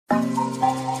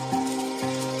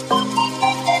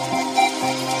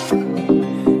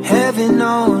Heaven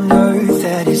on earth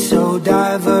that is so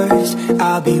diverse.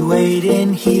 I'll be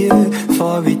waiting here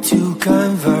for it to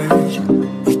converge.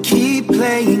 We keep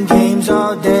playing games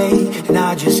all day, and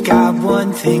I just got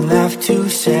one thing left to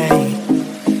say.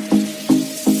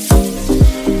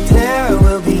 There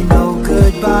will be no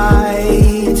goodbye,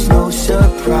 it's no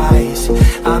surprise,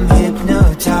 I'm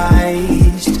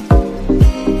hypnotized.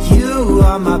 You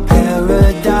are my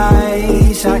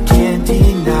paradise, I can't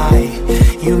deny,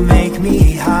 you make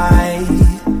me high.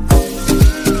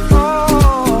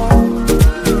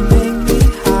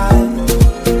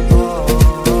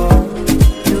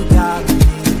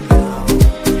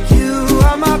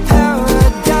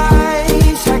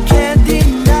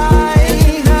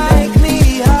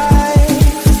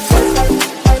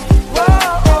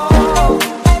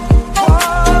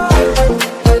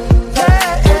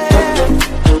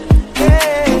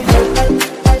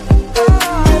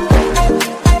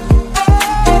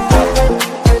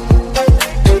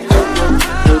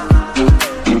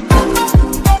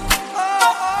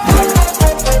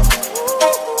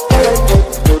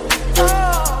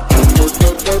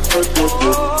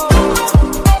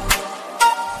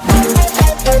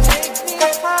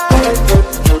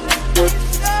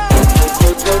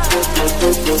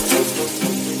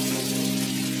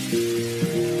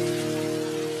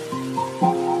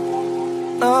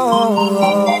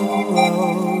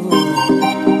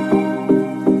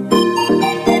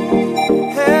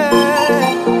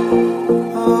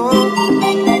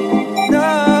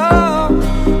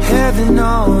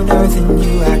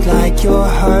 You're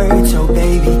hurt, so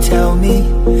baby tell me,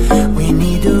 we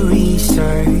need to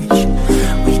research.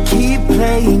 We keep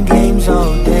playing games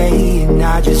all day, and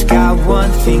I just got one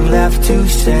thing left to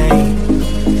say.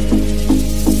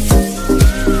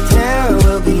 There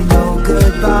will be no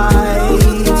goodbye,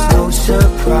 it's no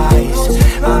surprise,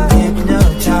 I'm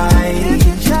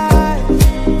hypnotized.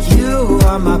 You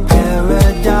are my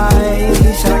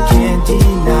paradise, I can't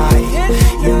deny,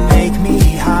 you make me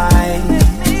high.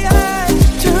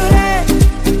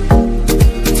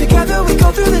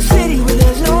 Through the city where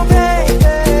there's no pain,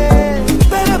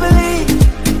 better believe,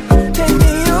 take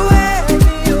me away.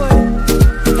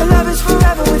 The love is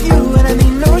forever with you, and I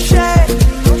mean no shade.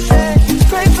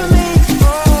 Pray for me.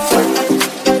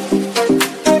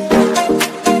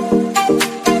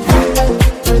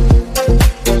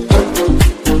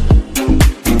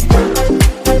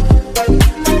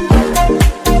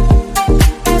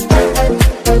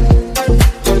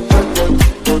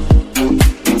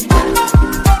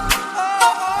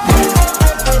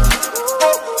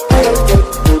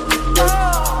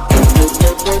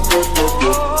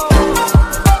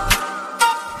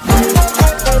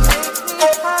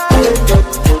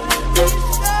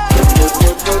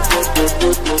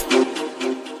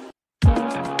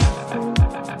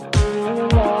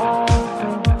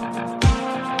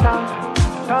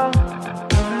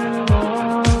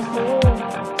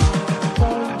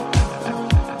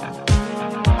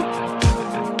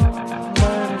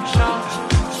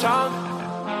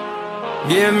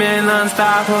 Give me an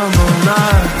unstoppable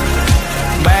night,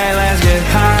 babe, let's get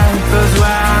high, 'cause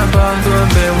where I'm born to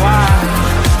be wild.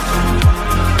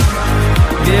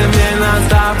 Give me an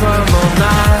unstoppable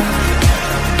night,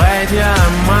 babe, yeah,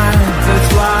 I'm mine, that's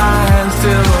why I'm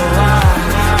still alive.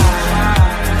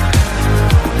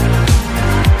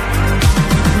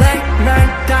 Late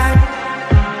night time,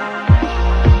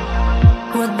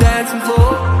 we're dancing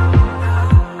floor,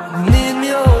 need me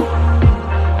all.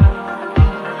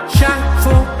 Shine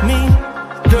for me,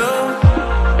 girl,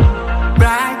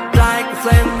 bright like a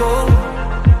flame ball.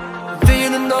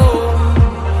 Didn't know,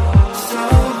 so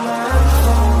much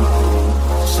fun.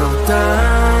 So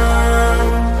down,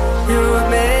 you and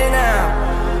me now.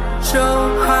 Show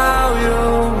how you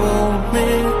want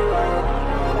me.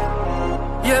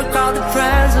 You got the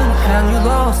present and you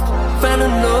lost, fell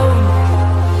in love.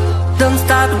 Don't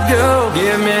stop it, girl.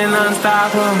 Give me an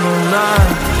unstoppable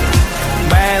night,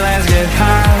 babe, let's get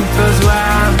high, 'cause where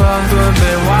I'm born to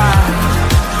be wild.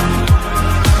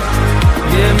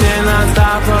 Give me an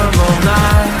unstoppable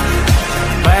night,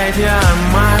 babe, yeah, I'm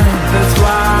mine, that's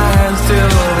why I'm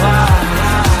still alive.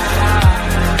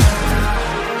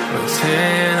 We're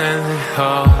sitting in the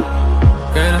hall,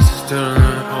 goodness is doing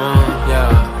it on,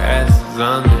 yeah, as is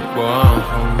on the wall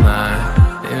all night.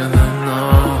 You don't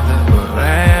know that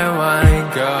wherever I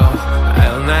go,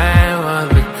 I'll never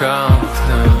become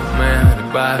the man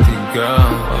about to go.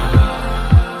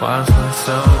 What's my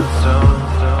soul?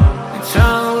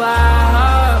 Eternal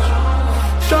life,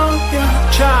 show your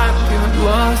child, you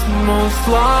lost most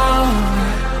long,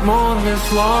 more than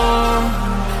long.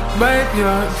 Babe,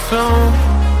 you're so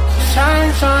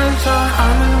shine, shine, shine.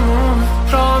 I'm in the mood,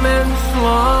 romance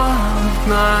love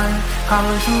night. How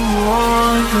much you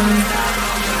want me?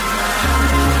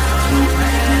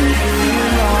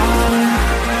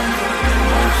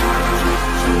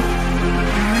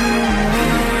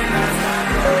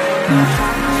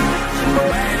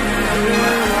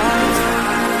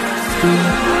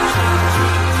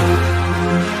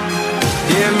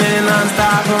 Give me an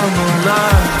unstoppable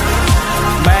love.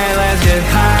 Babe, let's get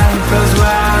high, 'cause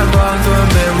we're born to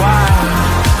be wild.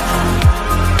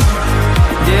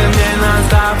 Give me an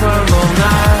unstoppable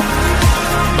night.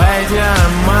 Babe, you're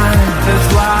mine, that's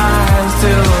why I'm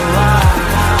still alive.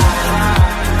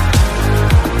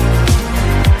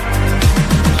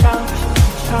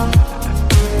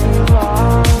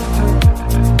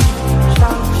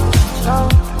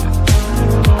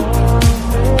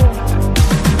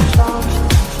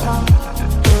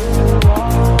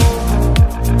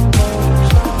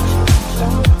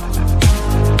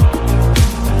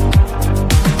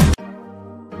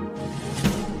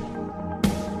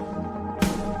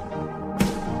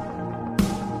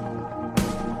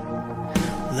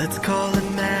 Let's call it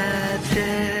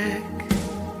magic,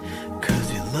 'cause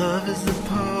your love is the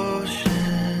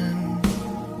potion.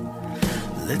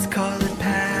 Let's call it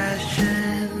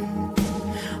passion,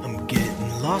 I'm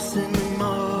getting lost in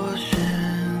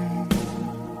emotion.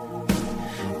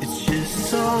 It's just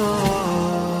so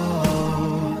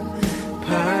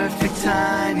perfect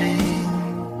timing.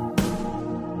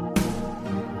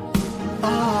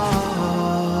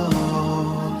 Oh,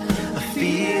 I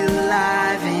feel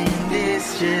alive and this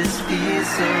just feels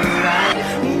so right.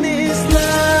 This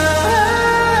love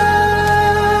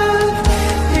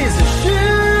is a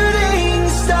shooting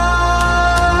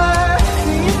star.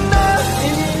 You know,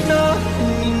 and you know,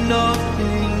 and you know,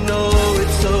 and you know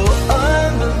it's so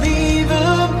unbelievable.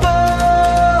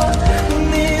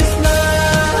 This love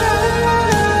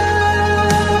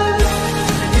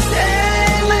is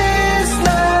endless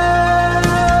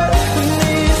love.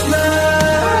 This love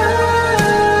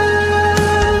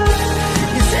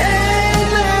is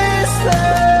endless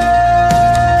love.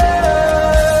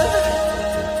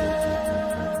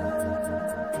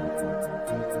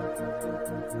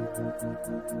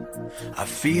 I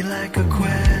feel like a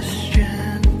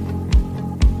question,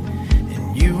 and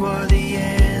you are the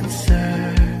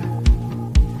answer.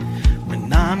 When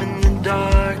I'm in the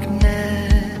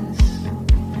darkness,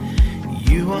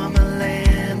 you are my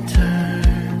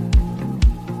lantern.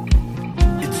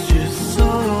 It's just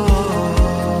so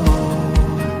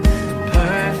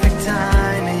perfect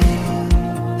timing.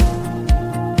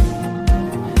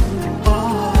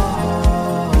 Oh,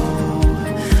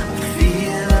 I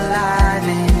feel alive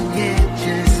and it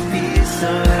just feels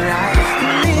so right.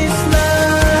 This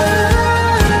love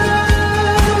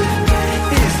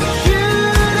is a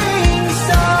shooting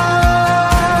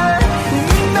star.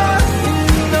 You know,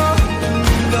 you know,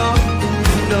 you know,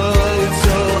 you know it's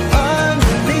so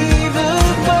unbelievable.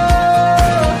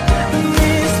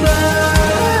 This love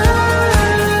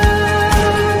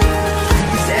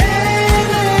is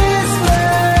endless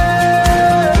love.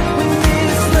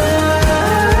 This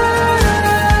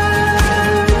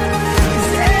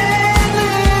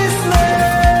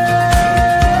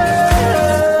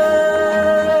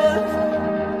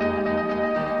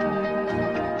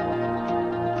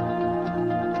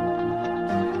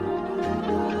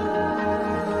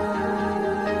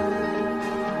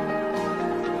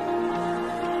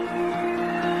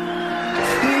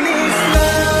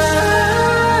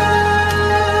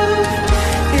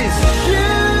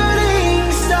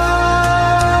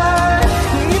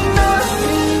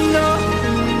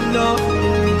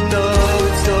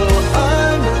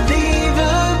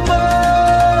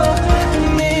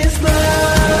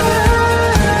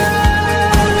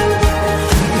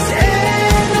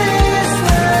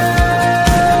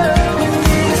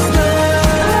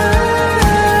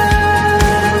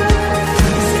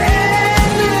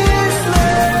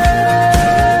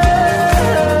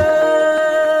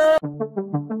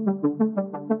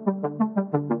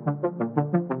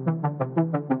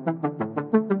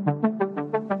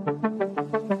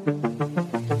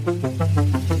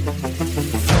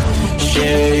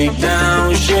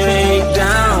shake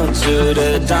down to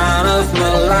the dawn of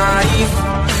my life.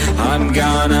 I'm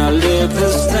gonna live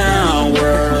this down,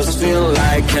 words feel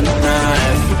like a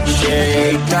knife.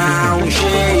 Shake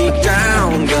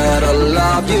down, gotta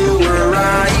love you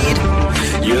right.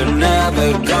 You're never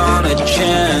gonna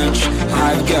change,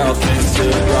 I've got things to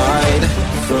write.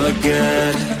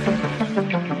 Forget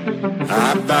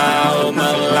about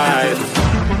my life,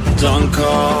 don't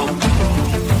call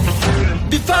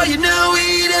before you know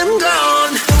it, I'm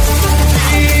gone.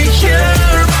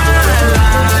 Picture my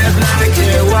life like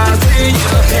it was in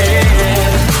your head.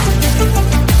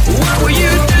 What will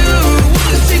you do? Will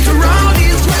you stick around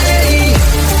this way?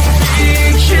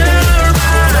 Picture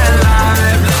my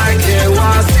life like it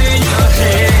was in your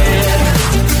head.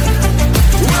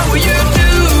 What will you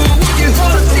do? Will you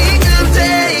hold a single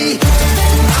day?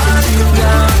 I'm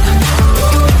gone,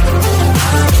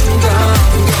 I'm gone,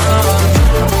 gone.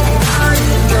 I'm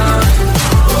gone,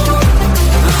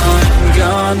 I'm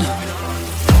gone.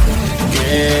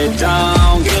 Get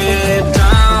down, get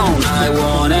down. I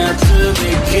wanted to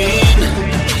begin.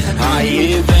 I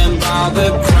even bought the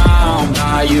crown,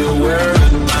 but you were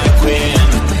my queen.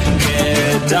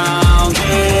 Get down,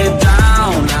 get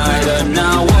down. I don't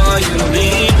know what you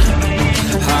mean.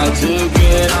 How to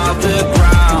get off the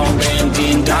ground,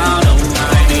 bending down on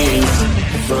my knees.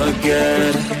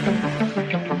 Forget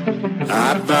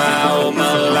about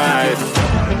my life.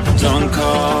 Don't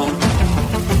call.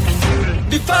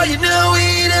 Before you know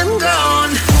it, I'm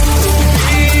gone.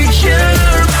 Picture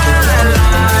my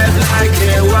life like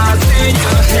it was in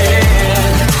your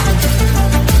head.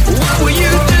 What will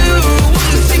you do? Will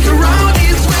you stick around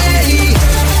this way?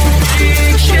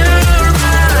 Picture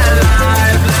my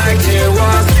life like it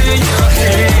was in your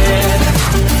head.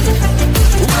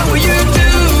 What will you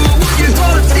do? Will you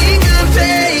hold a single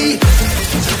day?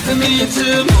 Time for me to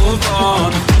move on.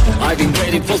 I've been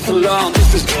waiting for so long,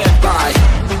 this is goodbye.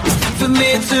 It's time for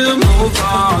me to move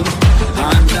on.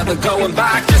 I'm never going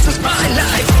back, this is my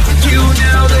life. You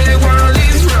know the world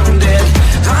is rounded.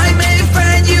 I may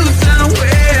find you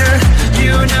somewhere.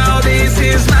 You know this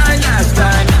is my last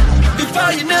time.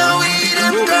 Before you know it,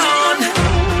 I'm gone.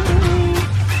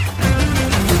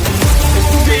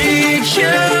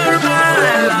 Picture my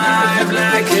life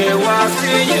like it was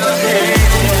in your head.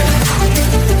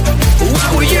 What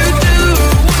will you do?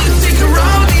 Will you stick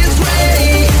around this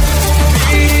way?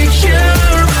 Picture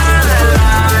my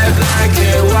life like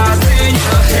it was in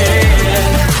your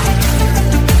head.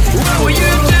 What will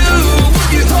you do?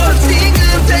 Will you hold a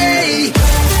single day?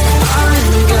 I'm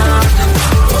gone,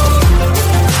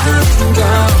 I'm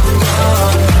gone,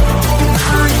 gone.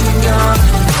 I'm gone,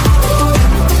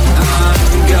 I'm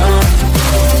gone,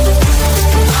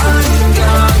 I'm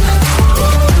gone,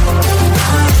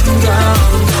 I'm gone,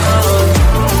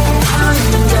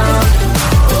 gone.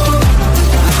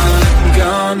 I'm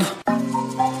gone.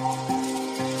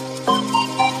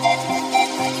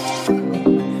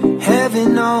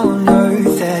 Heaven on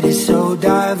earth that is so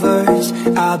diverse.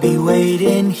 I'll be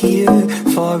waiting here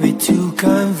for it to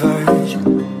converge.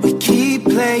 We keep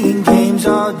playing games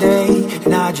all day,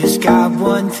 and I just got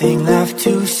one thing left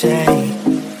to say.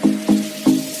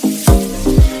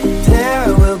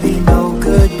 There will be no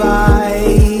goodbye,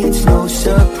 it's no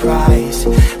surprise.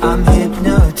 I'm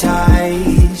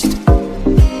hypnotized.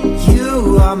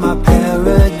 You are my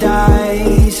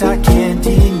paradise, I can't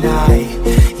deny.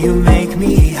 You make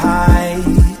me high.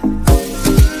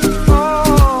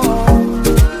 Oh,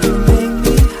 you make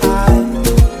me high.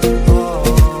 Oh,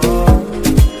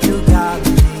 you got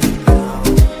me now.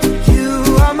 You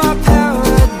are my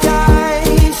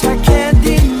paradise, I can't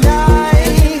deny.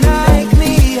 Make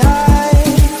me high.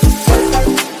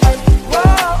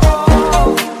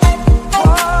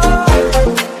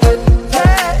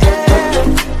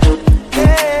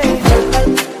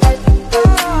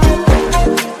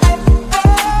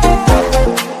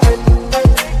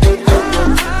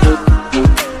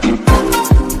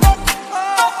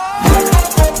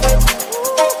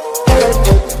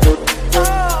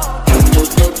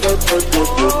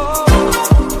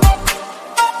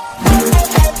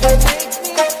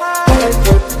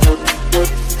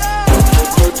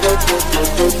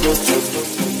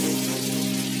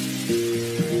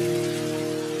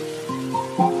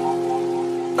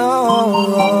 Whoa,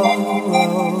 whoa,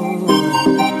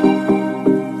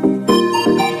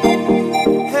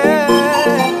 yeah,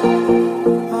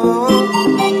 yeah.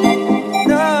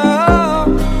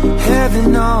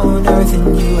 Heaven on earth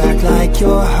and you act like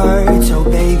you're hurt. So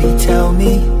baby, tell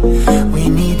me, we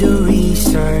need to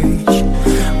research.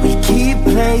 We keep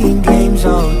playing games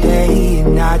all day,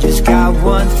 and I just got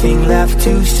one thing left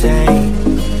to say.